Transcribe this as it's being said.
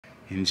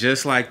And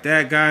just like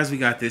that, guys, we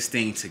got this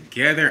thing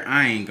together.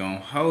 I ain't gonna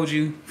hold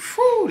you.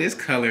 Whew, this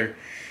color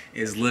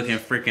is looking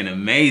freaking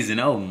amazing.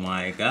 Oh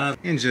my God.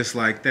 And just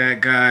like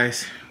that,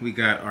 guys, we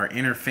got our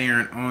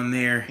interferent on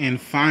there.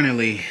 And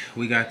finally,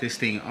 we got this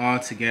thing all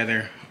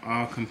together,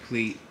 all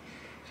complete.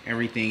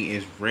 Everything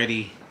is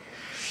ready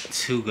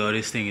to go.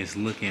 This thing is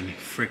looking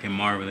freaking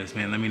marvelous,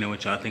 man. Let me know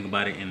what y'all think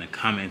about it in the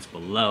comments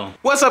below.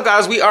 What's up,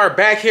 guys? We are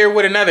back here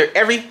with another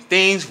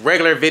Everything's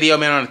Regular video,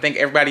 man. I want to thank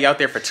everybody out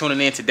there for tuning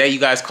in today.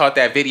 You guys caught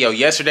that video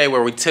yesterday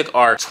where we took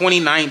our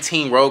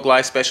 2019 Road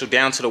Glide Special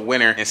down to the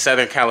winner in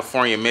Southern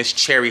California, Miss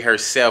Cherry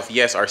herself.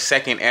 Yes, our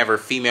second ever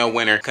female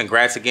winner.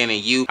 Congrats again to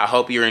you. I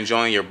hope you're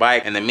enjoying your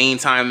bike. In the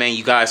meantime, man,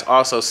 you guys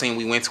also seen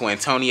we went to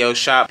Antonio's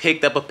shop,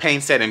 picked up a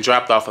paint set and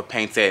dropped off a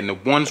paint set. And the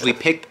ones we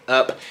picked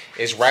up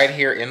is right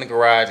here in the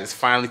garage. It's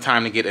finally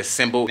time to get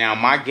assembled. Now,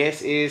 my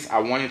guess is I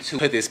wanted to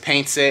put this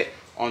paint set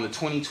on the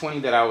 2020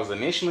 that I was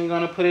initially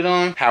gonna put it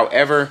on.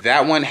 However,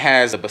 that one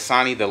has the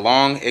Bassani, the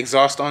long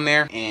exhaust on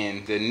there,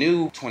 and the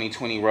new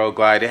 2020 Road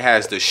Glide, it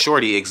has the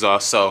shorty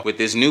exhaust. So with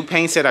this new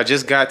paint set I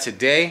just got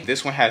today,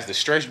 this one has the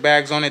stretch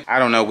bags on it. I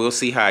don't know, we'll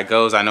see how it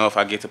goes. I know if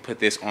I get to put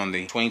this on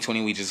the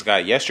 2020 we just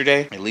got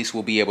yesterday, at least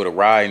we'll be able to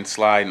ride and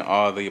slide and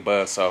all the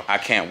above. So I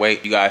can't wait.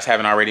 If you guys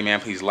haven't already,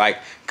 man, please like,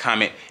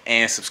 comment,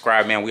 and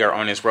subscribe, man. We are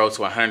on this road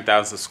to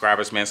 100,000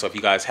 subscribers, man. So if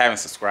you guys haven't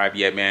subscribed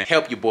yet, man,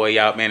 help your boy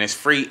out, man. It's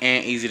free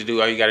and easy to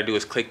do. All you got to do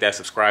is click that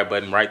subscribe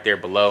button right there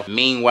below.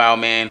 Meanwhile,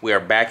 man, we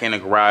are back in the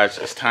garage.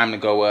 It's time to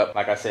go up.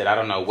 Like I said, I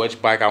don't know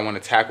which bike I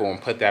want to tackle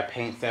and put that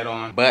paint set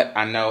on, but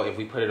I know if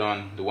we put it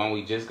on the one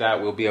we just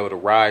got, we'll be able to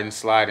ride and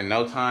slide in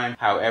no time.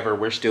 However,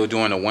 we're still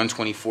doing a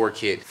 124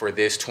 kit for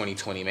this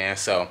 2020, man.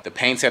 So the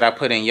paint set I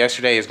put in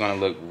yesterday is going to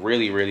look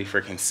really, really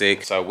freaking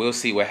sick. So we'll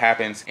see what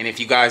happens. And if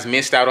you guys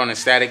missed out on the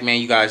static,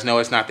 man, you guys know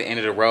it's not the end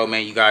of the road,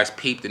 man. You guys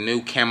peep the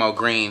new camo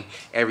green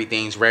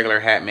Everything's Regular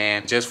hat,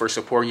 man. Just for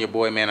supporting your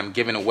boy, man, I'm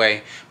giving away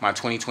my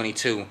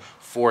 2022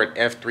 Ford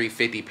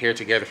F350 paired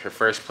together for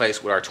first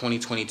place with our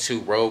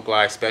 2022 Road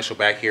Glide Special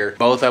back here.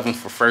 Both of them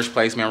for first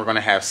place, man. We're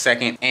gonna have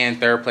second and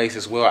third place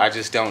as well. I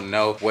just don't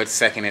know what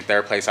second and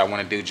third place I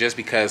wanna do, just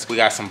because we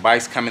got some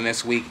bikes coming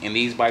this week and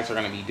these bikes are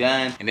gonna be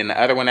done. And then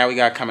the other one that we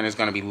got coming is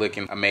gonna be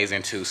looking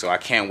amazing too. So I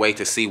can't wait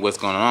to see what's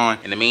going on.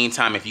 In the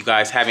meantime, if you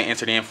guys haven't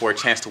entered in for a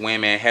chance to win,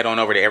 man, head on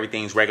over to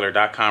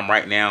everythingsregular.com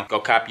right now. Go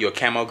copy your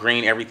camo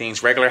green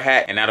Everything's Regular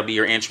hat, and that'll be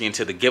your entry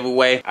into the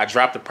giveaway. I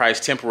dropped the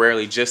price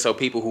temporarily just so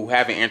people who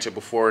haven't entered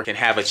before can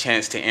have a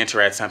chance to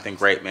enter at something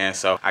great, man.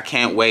 So I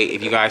can't wait.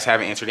 If you guys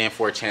haven't entered in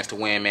for a chance to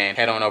win, man,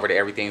 head on over to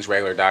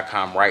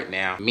everythingsregular.com right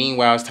now.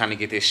 Meanwhile, it's time to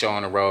get this show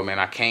on the road, man.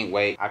 I can't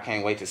wait. I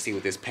can't wait to see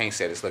what this paint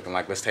set is looking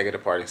like. Let's take it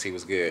apart and see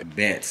what's good.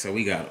 Bet. So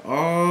we got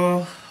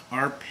all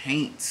our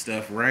paint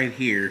stuff right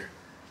here.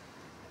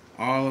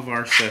 All of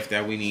our stuff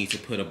that we need to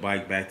put a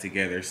bike back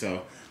together.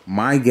 So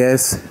my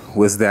guess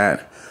was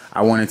that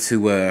I wanted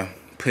to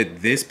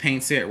put this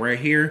paint set right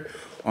here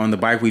on the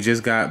bike we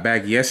just got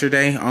back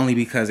yesterday, only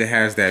because it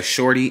has that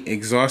shorty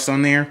exhaust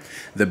on there.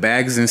 The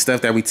bags and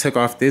stuff that we took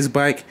off this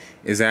bike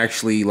is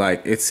actually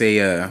like, it's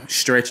a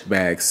stretched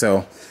bag.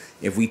 So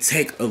if we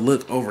take a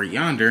look over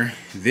yonder,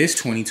 this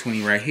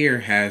 2020 right here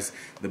has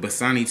the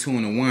Bassani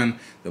 2-in-1,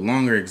 the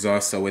longer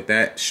exhaust. So with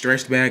that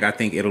stretched bag, I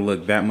think it'll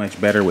look that much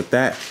better with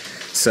that.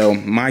 So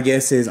my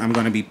guess is I'm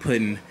gonna be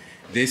putting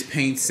this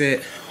paint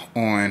set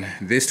on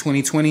this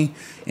 2020,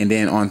 and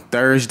then on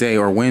Thursday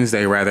or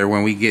Wednesday rather,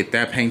 when we get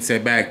that paint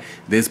set back,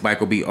 this bike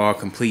will be all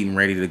complete and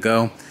ready to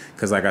go.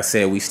 Because like I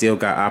said, we still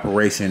got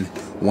Operation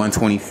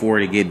 124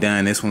 to get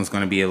done. This one's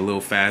going to be a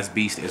little fast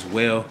beast as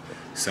well.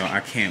 So I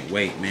can't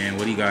wait, man.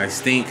 What do you guys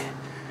think?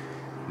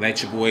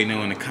 Let your boy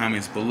know in the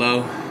comments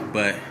below.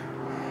 But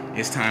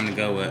it's time to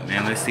go up,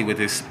 man. Let's see what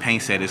this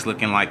paint set is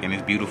looking like in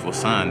this beautiful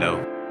sun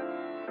though.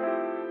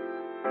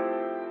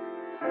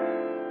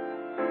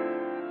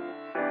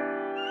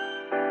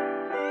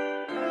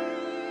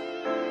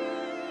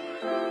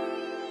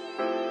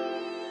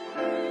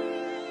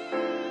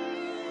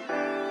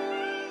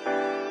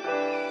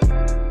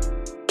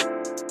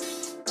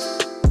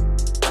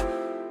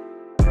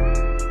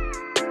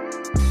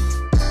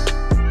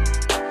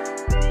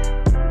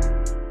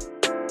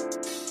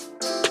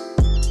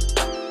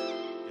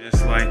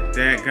 Like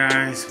that,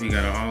 guys, we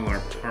got all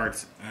our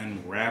parts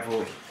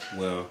unraveled,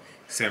 well,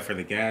 except for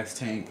the gas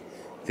tank,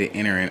 the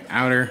inner and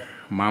outer.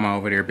 Mama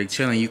over there big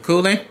chilling. You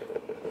cooling?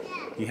 Yeah.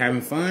 You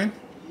having fun?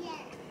 Yeah.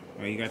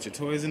 Oh, you got your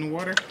toys in the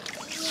water?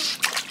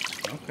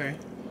 Okay.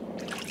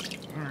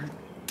 All right.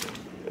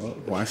 Well,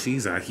 while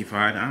she's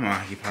occupied, I'm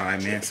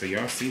occupied, man. So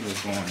y'all see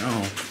what's going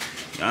on.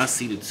 Y'all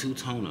see the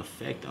two-tone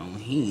effect on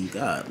him.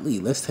 Godly,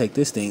 let's take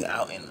this thing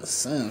out in the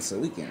sun so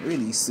we can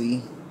really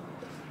see.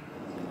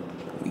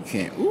 We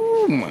can't.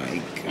 Oh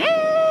my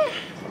God.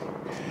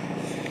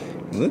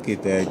 Look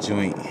at that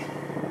joint.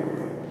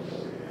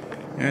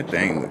 That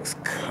thing looks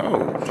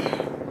cold.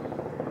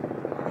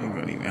 Ain't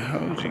gonna even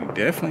hold you.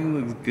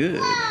 Definitely looks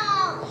good.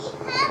 Oh,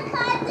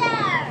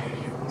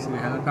 helicopter. You see the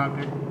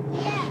helicopter?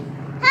 Yeah.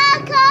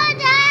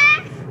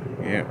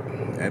 Helicopter. Yep.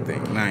 That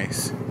thing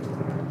nice.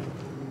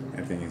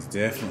 That thing is It's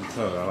definitely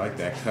cold. I like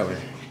that color.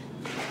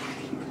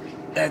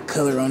 That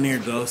color on there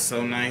goes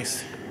so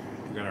nice.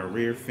 We got our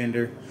rear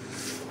fender.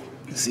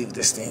 Let's see what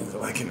this thing looks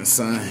like in the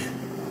sun.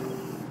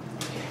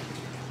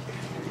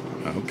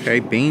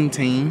 Okay, beam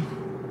team.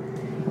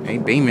 They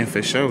beaming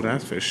for sure.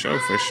 That's for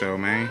sure,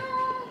 man.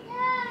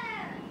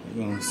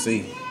 We're gonna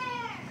see.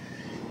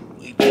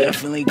 We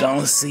definitely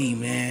gonna see,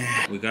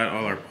 man. We got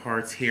all our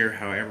parts here.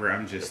 However,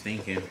 I'm just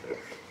thinking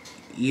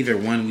either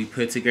one we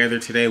put together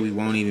today, we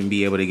won't even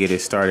be able to get it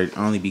started,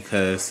 only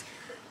because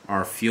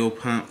our fuel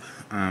pump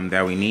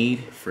that we need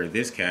for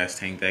this gas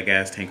tank, that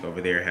gas tank over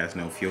there has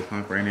no fuel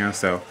pump right now.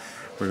 So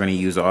we're gonna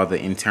use all the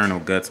internal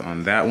guts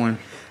on that one.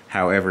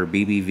 However,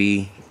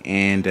 BBV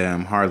and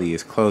Harley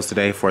is closed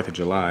today, 4th of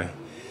July.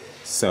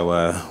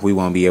 So we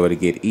won't be able to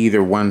get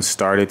either one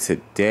started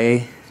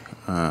today.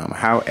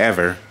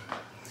 However,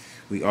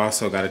 we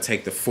also got to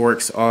take the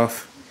forks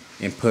off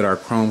and put our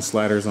chrome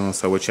sliders on.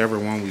 So whichever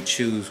one we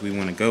choose we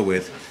want to go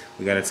with,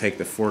 we got to take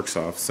the forks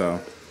off.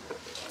 So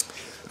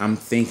I'm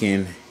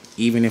thinking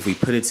even if we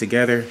put it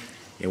together,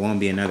 it won't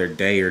be another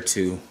day or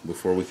two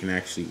before we can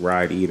actually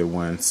ride either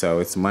one. So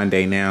it's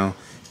Monday now,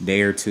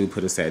 day or two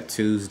put us at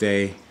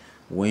Tuesday,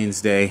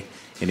 Wednesday,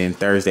 and then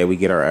Thursday we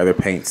get our other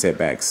paint set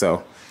back.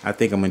 So I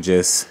think I'm gonna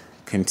just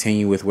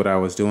continue with what I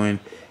was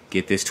doing,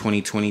 get this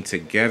 2020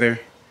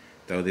 together,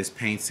 throw this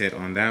paint set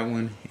on that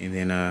one, and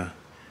then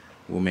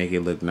we'll make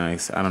it look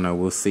nice. I don't know,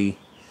 we'll see.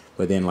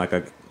 But then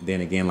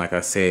again, like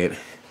I said,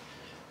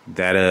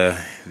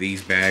 that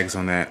these bags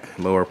on that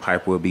lower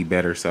pipe will be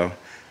better. So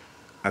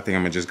I think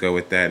I'm gonna just go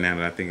with that now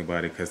that I think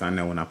about it, because I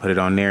know when I put it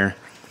on there,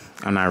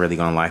 I'm not really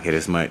gonna like it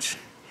as much.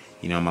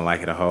 You know, I'm gonna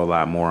like it a whole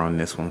lot more on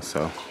this one.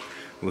 So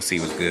we'll see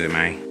what's good,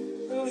 man.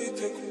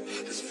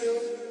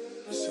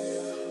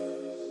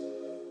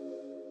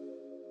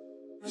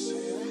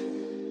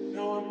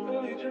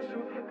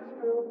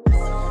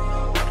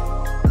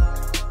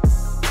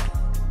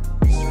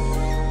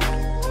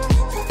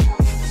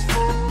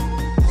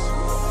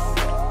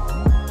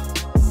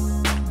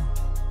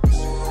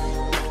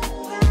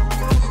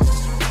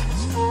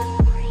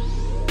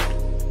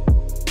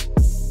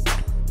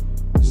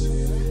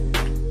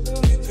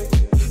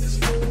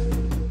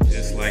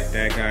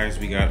 That, guys,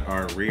 we got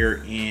our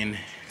rear end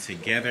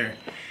together.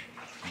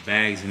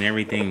 Bags and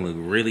everything look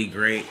really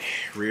great.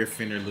 Rear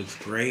fender looks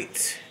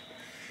great.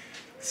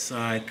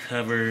 Side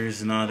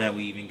covers and all that.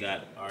 We even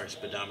got our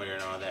speedometer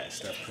and all that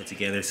stuff put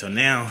together. So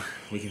now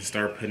we can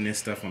start putting this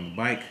stuff on the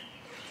bike,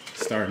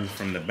 starting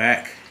from the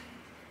back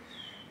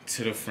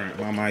to the front.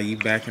 Mama, you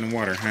back in the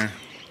water, huh?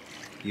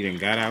 You done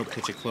got out,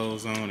 put your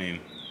clothes on, and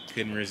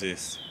couldn't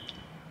resist.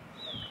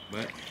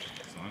 But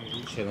as long as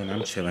you chilling,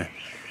 I'm chilling.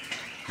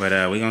 But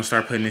we're gonna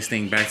start putting this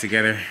thing back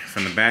together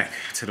from the back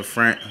to the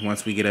front.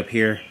 Once we get up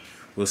here,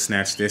 we'll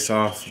snatch this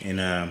off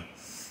and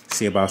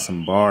see about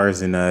some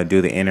bars and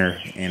do the inner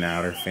and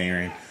outer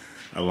fairing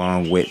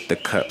along with the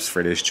cups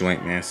for this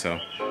joint, man. So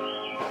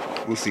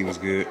we'll see what's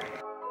good.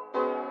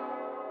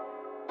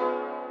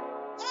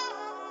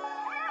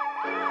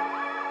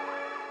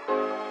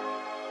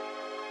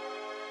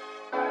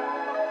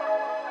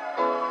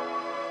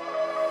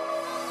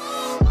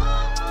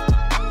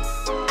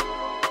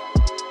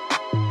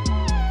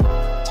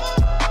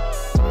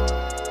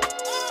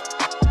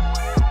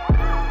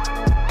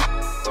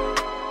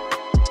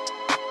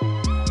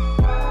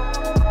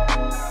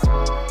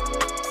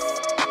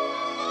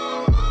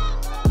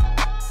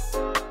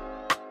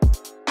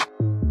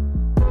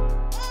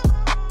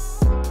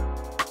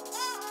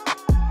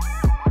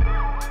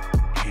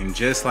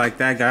 Just like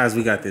that, guys,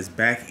 we got this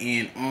back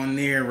end on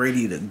there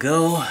ready to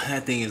go.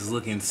 That thing is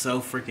looking so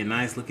freaking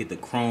nice. Look at the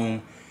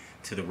chrome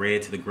to the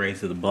red to the gray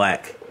to the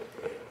black.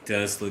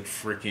 Does look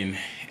freaking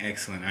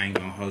excellent. I ain't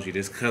gonna hold you.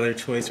 This color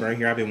choice right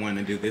here, I've been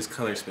wanting to do this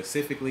color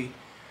specifically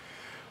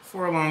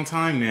for a long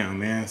time now,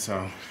 man.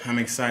 So I'm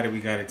excited we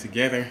got it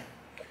together.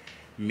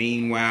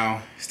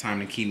 Meanwhile, it's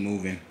time to keep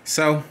moving.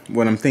 So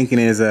what I'm thinking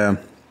is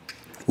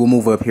we'll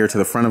move up here to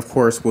the front. Of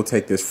course, we'll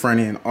take this front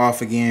end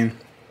off again.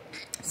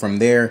 From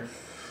there,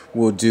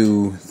 we'll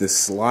do the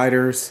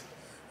sliders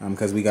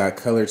because we got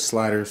colored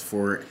sliders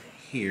for it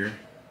here.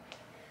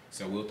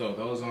 So we'll throw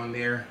those on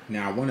there.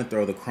 Now I want to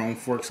throw the chrome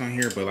forks on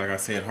here, but like I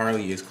said,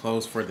 Harley is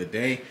closed for the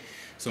day.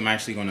 So I'm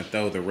actually going to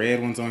throw the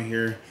red ones on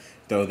here,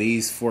 throw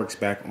these forks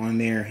back on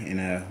there,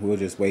 and we'll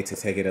just wait to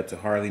take it up to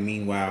Harley.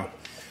 Meanwhile,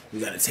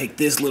 we got to take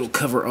this little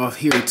cover off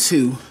here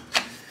too.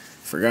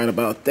 Forgot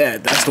about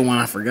that. That's the one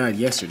I forgot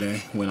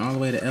yesterday. Went all the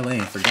way to LA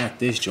and forgot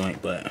this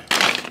joint, but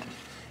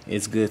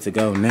it's good to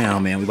go now,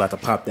 man. We about to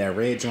pop that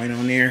red joint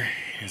on there.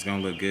 It's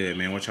gonna look good,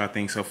 man. What y'all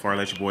think so far?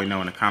 Let your boy know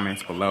in the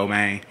comments below,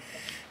 man.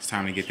 It's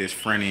time to get this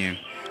front end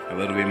a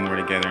little bit more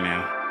together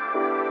now.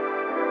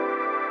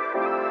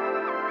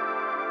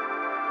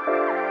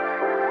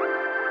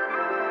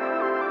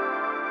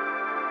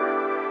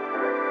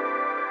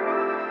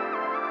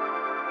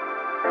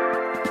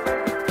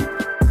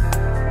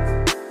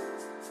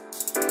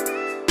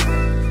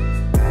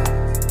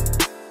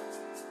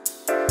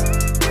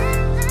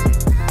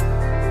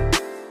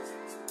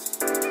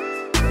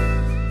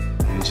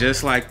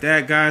 just like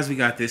that, guys, we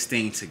got this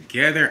thing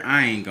together.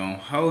 I ain't gonna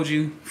hold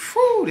you.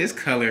 Whew, this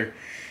color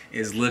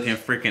is looking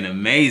freaking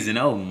amazing.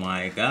 Oh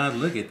my God,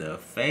 look at the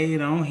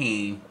fade on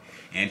him.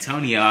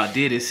 Antonio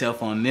outdid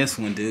himself on this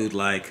one, dude.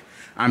 Like,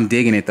 I'm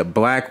digging it. The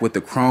black with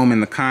the chrome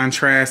and the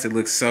contrast, it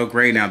looks so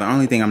great. Now, the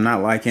only thing I'm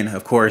not liking,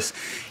 of course,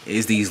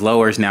 is these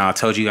lowers. Now, I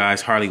told you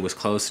guys Harley was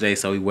closed today,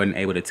 so we wasn't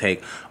able to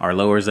take our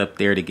lowers up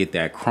there to get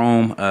that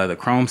chrome, the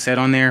chrome set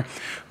on there.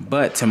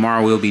 But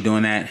tomorrow we'll be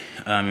doing that,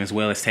 as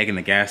well as taking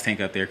the gas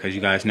tank up there, because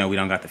you guys know we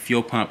don't got the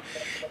fuel pump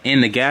in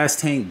the gas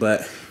tank,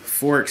 but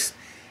forks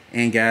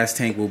and gas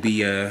tank will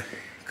be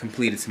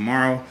completed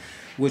tomorrow,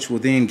 which will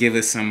then give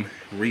us some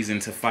reason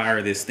to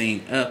fire this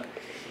thing up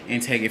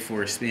and take it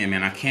for a spin.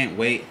 Man, I can't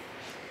wait.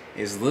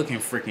 It's looking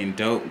freaking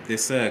dope.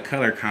 This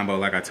color combo,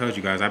 like I told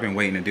you guys, I've been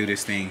waiting to do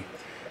this thing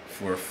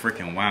for a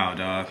freaking while,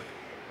 dog.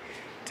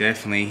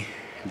 Definitely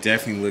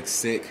looks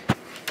sick.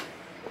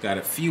 Got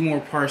a few more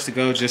parts to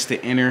go, just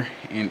the inner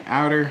and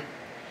outer,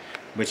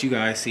 but you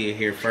guys see it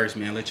here first,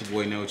 man. Let your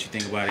boy know what you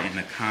think about it in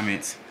the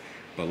comments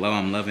below.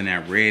 I'm loving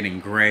that red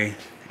and gray.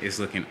 It's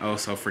looking oh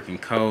so freaking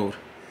cold.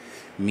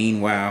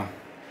 Meanwhile,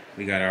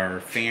 we got our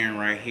fan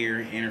right here,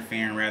 inner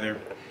fan rather.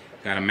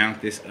 Got to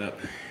mount this up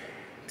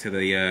to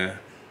the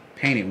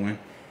painted one,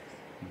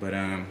 but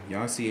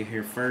y'all see it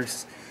here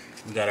first.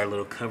 We got our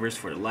little covers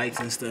for the lights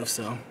and stuff,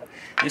 so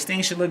this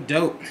thing should look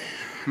dope.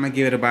 I'm gonna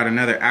give it about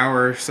another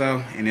hour or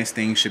so, and this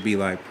thing should be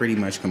like pretty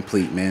much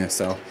complete, man.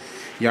 So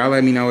y'all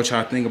let me know what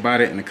y'all think about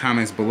it in the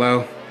comments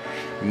below.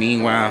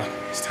 Meanwhile,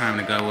 it's time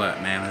to go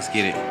up, man. Let's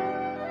get it.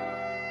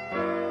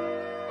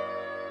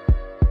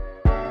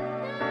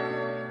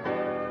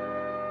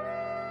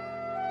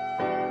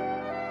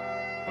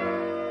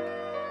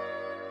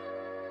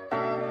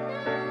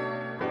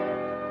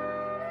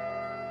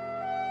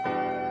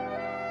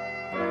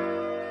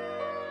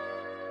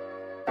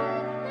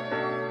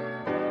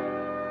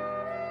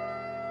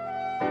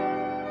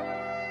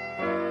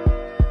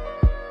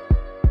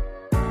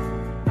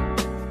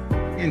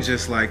 And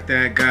just like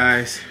that,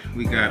 guys,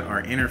 we got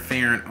our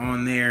interferent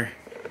on there,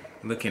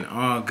 looking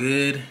all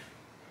good.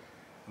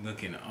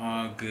 Looking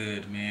all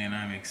good, man.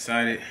 I'm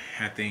excited.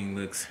 That thing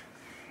looks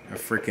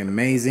freaking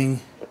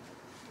amazing.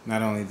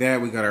 Not only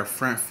that, we got our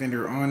front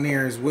fender on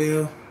there as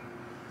well.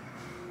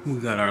 We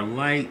got our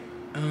light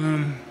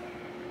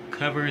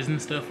covers and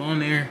stuff on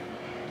there.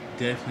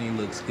 Definitely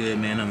looks good,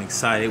 man. I'm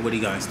excited. What do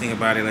you guys think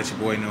about it? Let your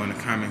boy know in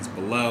the comments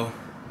below.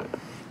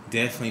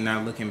 Definitely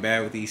not looking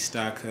bad with these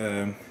stock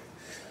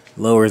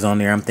lowers on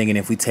there. I'm thinking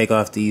if we take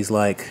off these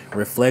like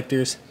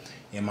reflectors,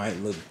 it might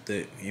look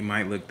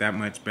that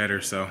much better.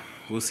 So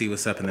we'll see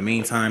what's up in the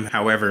meantime.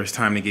 However, it's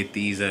time to get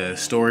these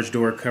storage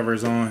door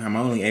covers on. I'm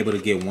only able to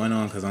get one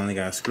on because I only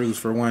got screws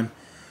for one,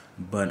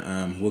 but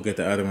we'll get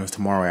the other ones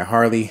tomorrow at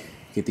Harley.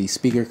 Get these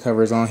speaker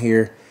covers on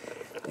here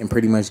and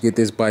pretty much get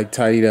this bike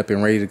tidied up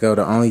and ready to go.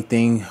 The only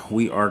thing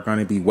we are going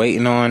to be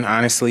waiting on,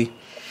 honestly,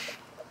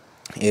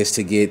 is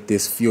to get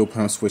this fuel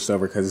pump switched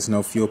over, because there's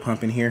no fuel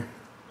pump in here.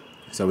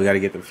 So we got to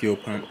get the fuel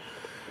pump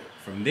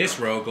from this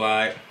Road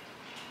Glide,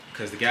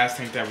 because the gas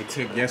tank that we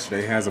took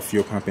yesterday has a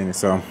fuel pump in it.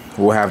 So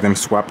we'll have them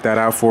swap that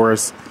out for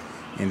us,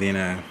 and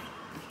then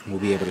we'll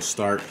be able to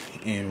start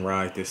and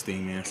ride this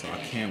thing, man. So I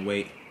can't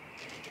wait.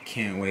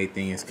 Can't wait.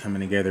 Thing is coming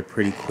together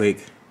pretty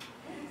quick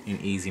and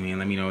easy, man.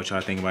 Let me know what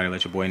y'all think about it.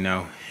 Let your boy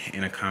know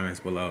in the comments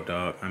below,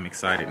 dog. I'm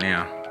excited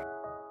now.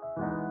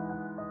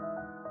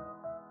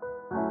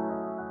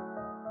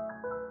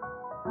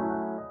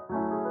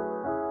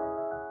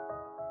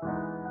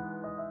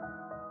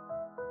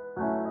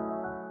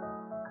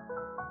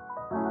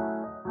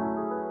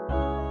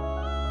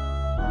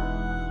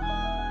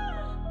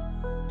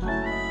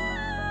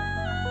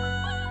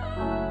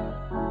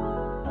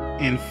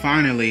 And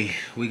finally,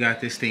 we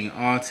got this thing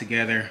all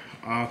together,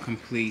 all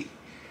complete.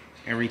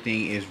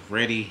 Everything is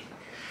ready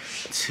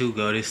to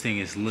go. This thing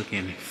is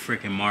looking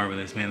freaking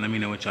marvelous, man. Let me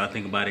know what y'all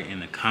think about it in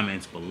the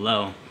comments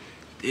below.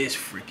 This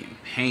freaking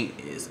paint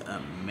is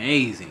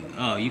amazing.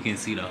 Oh, you can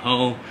see the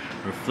whole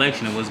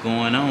reflection of what's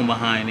going on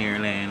behind there,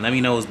 man. Let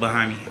me know what's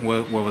behind me,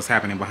 what was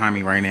happening behind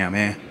me right now,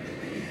 man.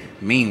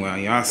 Meanwhile,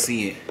 y'all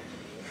see it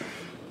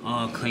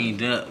all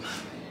cleaned up.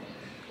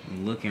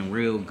 Looking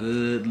real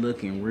good,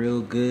 looking real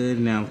good.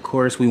 Now, of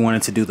course, we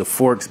wanted to do the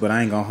forks, but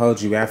I ain't gonna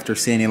hold you. After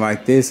seeing it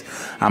like this,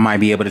 I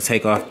might be able to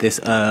take off this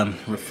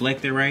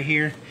reflector right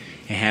here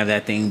and have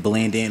that thing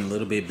blend in a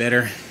little bit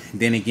better.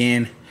 Then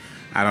again,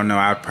 I don't know.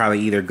 I'd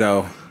probably either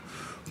go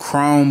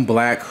chrome,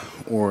 black,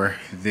 or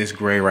this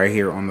gray right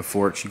here on the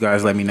forks. You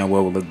guys let me know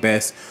what would look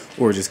best,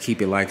 or just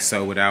keep it like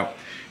so without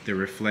the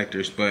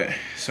reflectors. But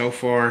so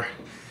far,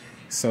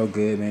 so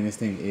good, man. This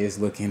thing is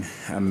looking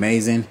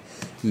amazing.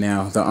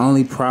 Now, the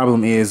only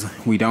problem is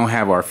we don't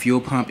have our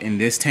fuel pump in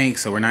this tank,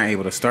 so we're not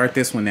able to start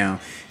this one. Now,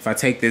 if I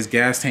take this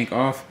gas tank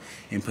off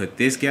and put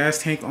this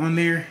gas tank on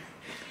there,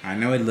 I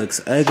know it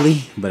looks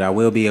ugly, but I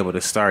will be able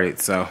to start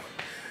it. So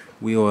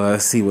we'll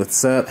see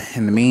what's up.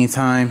 In the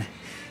meantime,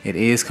 it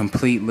is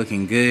complete,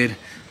 looking good.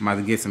 I'm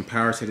about to get some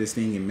power to this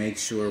thing and make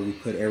sure we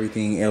put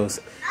everything else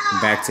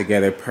back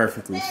together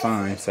perfectly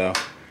fine. So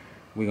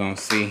we gonna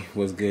see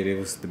what's good. It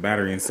was the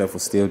battery and stuff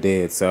was still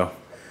dead, so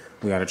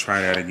we gotta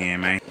try that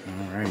again, man.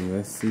 Alrighty,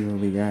 let's see what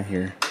we got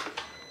here.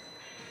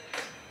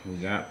 We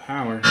got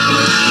power.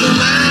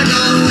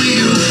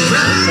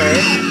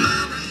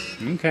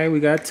 Okay, we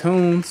got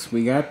tunes.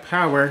 We got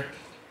power.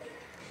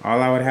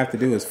 All I would have to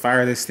do is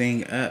fire this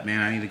thing up,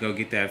 man. I need to go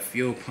get that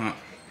fuel pump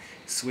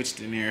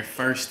switched in there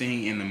first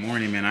thing in the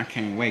morning, man. I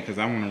can't wait because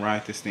I want to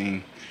ride this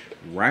thing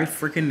right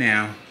freaking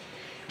now.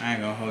 I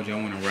ain't gonna hold you.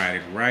 I want to ride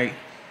it right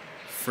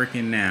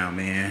freaking now,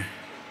 man.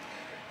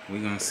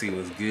 We're gonna see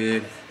what's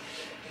good.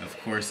 Of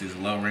course, it's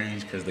low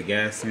range because the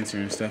gas sensor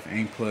and stuff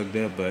ain't plugged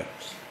up, but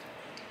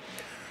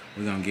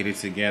we're gonna get it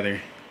together.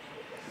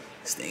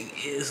 This thing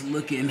is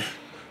looking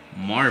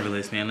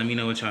marvelous, man. Let me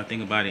know what y'all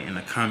think about it in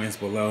the comments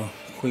below.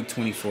 Quick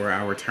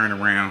 24-hour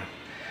turnaround.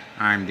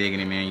 I'm digging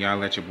it, man. Y'all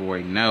let your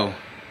boy know.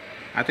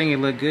 I think it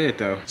looked good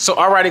though. So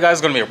alrighty guys,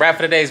 it's gonna be a wrap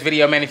for today's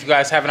video, man. If you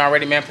guys haven't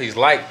already, man, please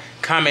like,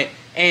 comment,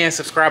 and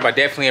subscribe. I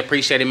definitely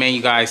appreciate it, man.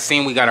 You guys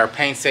seen we got our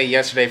paint set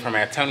yesterday from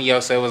Antonio,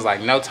 so it was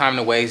like no time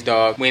to waste,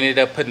 dog. We ended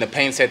up putting the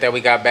paint set that we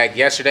got back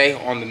yesterday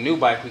on the new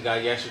bike we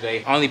got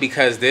yesterday, only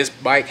because this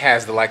bike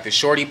has the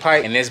shorty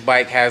pipe, and this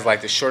bike has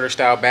like the shorter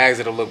style bags.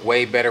 It'll look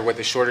way better with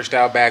the shorter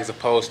style bags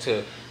opposed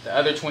to the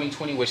other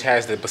 2020, which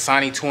has the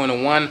Bassani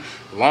 2-in-1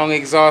 long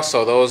exhaust.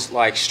 So those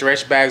like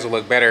stretch bags will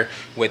look better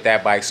with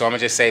that bike. So I'm gonna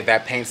just save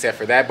that paint set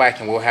for that bike,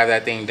 and we'll have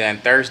that thing done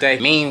Thursday.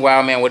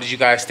 Meanwhile, man, what did you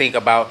guys think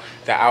about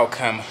the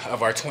outcome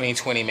of our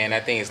 2020, man?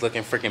 That thing is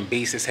looking freaking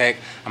beast as heck.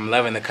 I'm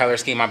loving the color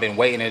scheme. I've been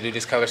waiting to do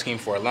this color scheme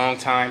for a long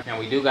time. And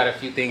we do got a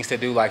few things to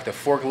do, like the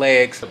fork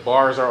legs. The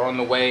bars are on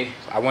the way.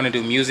 I want to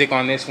do music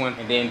on this one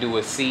and then do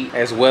a seat,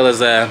 as well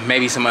as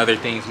maybe some other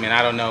things, man.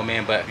 I don't know,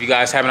 man. But if you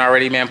guys haven't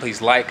already, man,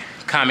 please like,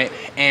 comment,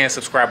 and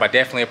subscribe. I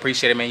definitely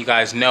appreciate it, man. You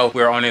guys know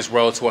we're on this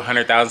road to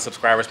 100,000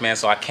 subscribers, man,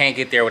 so I can't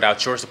get there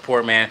without your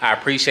support, man. I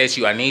appreciate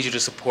you. I need you to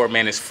support,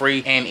 man. It's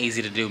free and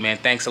easy to do, man.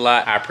 Thanks a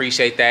lot. I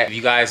appreciate that. If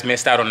you guys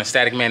missed out on the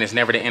Static Man, it's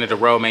never the end of the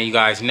road, man. You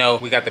guys know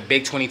we got the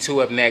big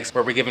 22 up next,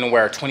 where we're giving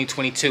away our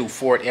 2022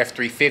 Ford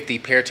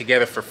F350 paired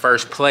together for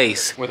first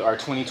place with our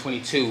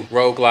 2022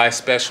 Road Glide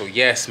Special.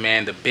 Yes,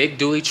 man, the big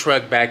dually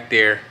truck back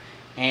there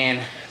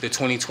and the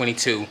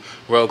 2022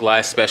 Road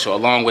Glide Special,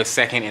 along with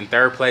second and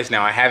third place.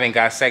 Now, I haven't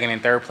got second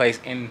and third place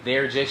in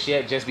there just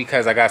yet, just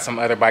because I got some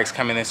other bikes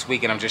coming this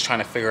week, and I'm just trying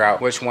to figure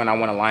out which one I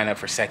want to line up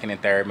for second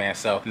and third, man.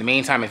 So in the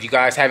meantime, if you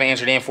guys haven't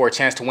entered in for a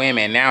chance to win,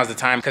 man, now's the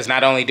time, because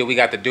not only do we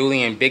got the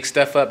dually and big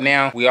stuff up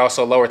now, we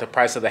also lowered the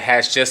price of the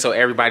hatch, just so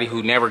everybody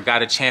who never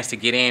got a chance to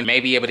get in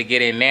may be able to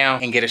get in now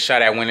and get a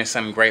shot at winning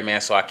something great,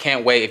 man. So I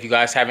can't wait. If you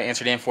guys haven't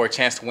entered in for a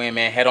chance to win,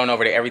 man, head on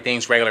over to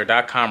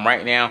everythingsregular.com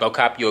right now. Go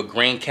cop you a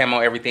green camo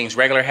Everything's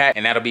Regular hat,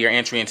 and that'll be your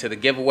entry into the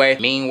giveaway.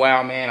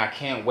 Meanwhile, man, I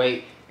can't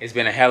wait. It's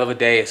been a hell of a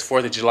day. It's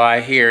 4th of July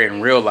here in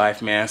real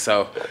life, man.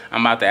 So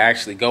I'm about to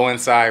actually go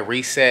inside,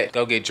 reset,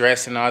 go get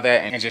dressed and all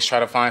that, and just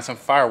try to find some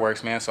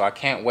fireworks, man. So I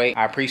can't wait.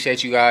 I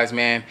appreciate you guys,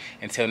 man.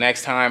 Until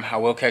next time, I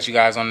will catch you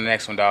guys on the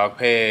next one, dog.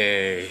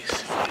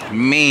 Peace.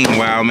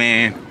 Meanwhile,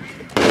 man,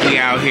 we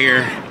out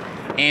here,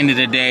 end of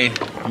the day.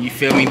 You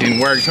feel me? Done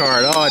worked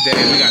hard all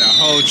day. We got a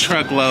whole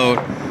truckload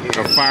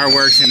of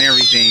fireworks and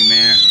everything,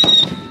 man.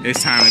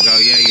 It's time to go.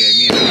 Yeah.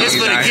 Me and the This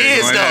for the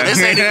kids, though.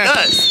 This ain't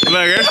us.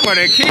 Look, it's for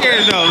the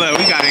kids, though. Look,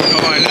 we got it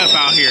going up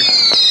out here.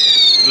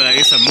 Look,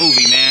 it's a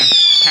movie, man.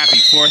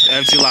 Happy 4th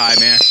of July,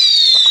 man.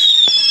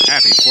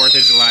 Happy 4th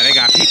of July. They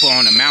got people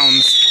on the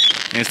mountains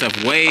and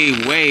stuff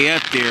way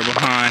up there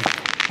behind.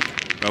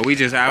 But we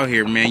just out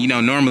here, man. You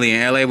know, normally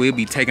in LA, we'd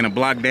be taking a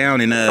block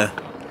down and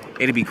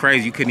it'd be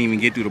crazy. You couldn't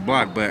even get through the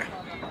block. But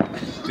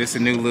this is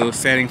a new little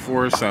setting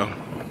for us, so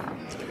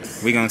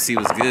we gonna see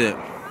what's good.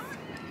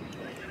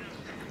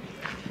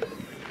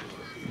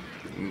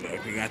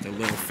 We got the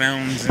little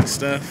fountains and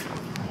stuff.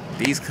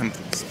 These come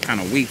kind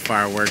of weak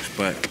fireworks,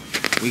 but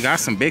we got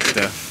some big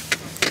stuff.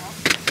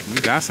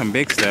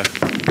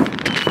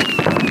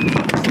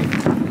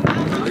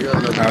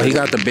 Oh, he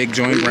got the big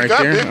joint right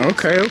there.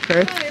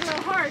 Okay.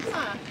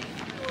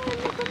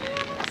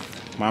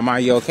 Mama,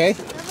 you okay?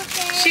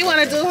 She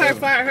want to do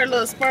her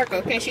little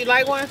sparkle. Can she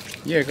light one?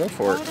 Yeah, go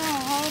for it.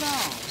 Hold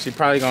on. She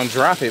probably gonna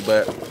drop it,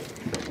 but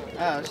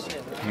Oh,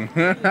 shit.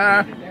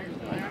 yeah,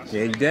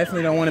 you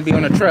definitely don't want to be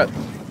on a truck.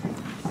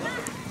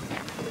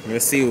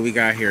 Let's see what we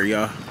got here,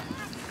 y'all.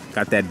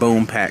 Got that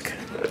boom pack.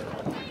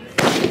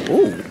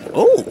 Ooh.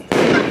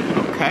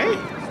 Okay.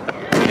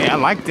 Yeah, I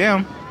like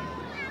them.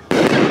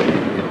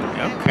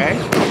 Okay.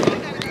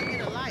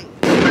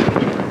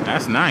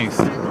 That's nice.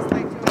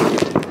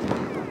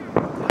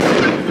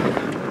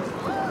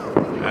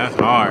 That's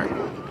hard.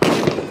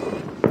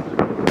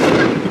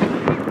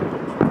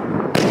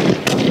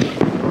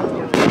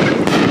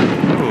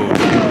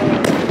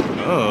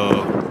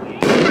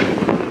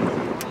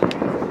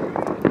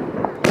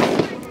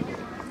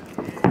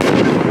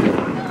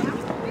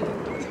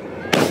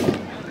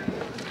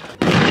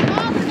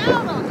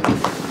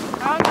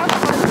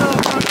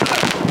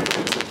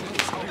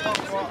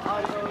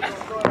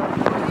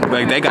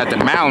 Like they got the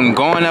mountain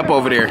going up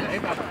over there.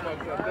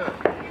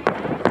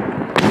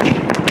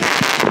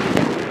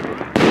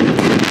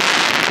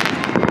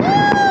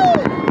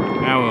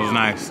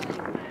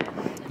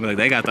 Look,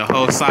 they got the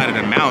whole side of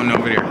the mountain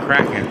over there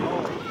cracking.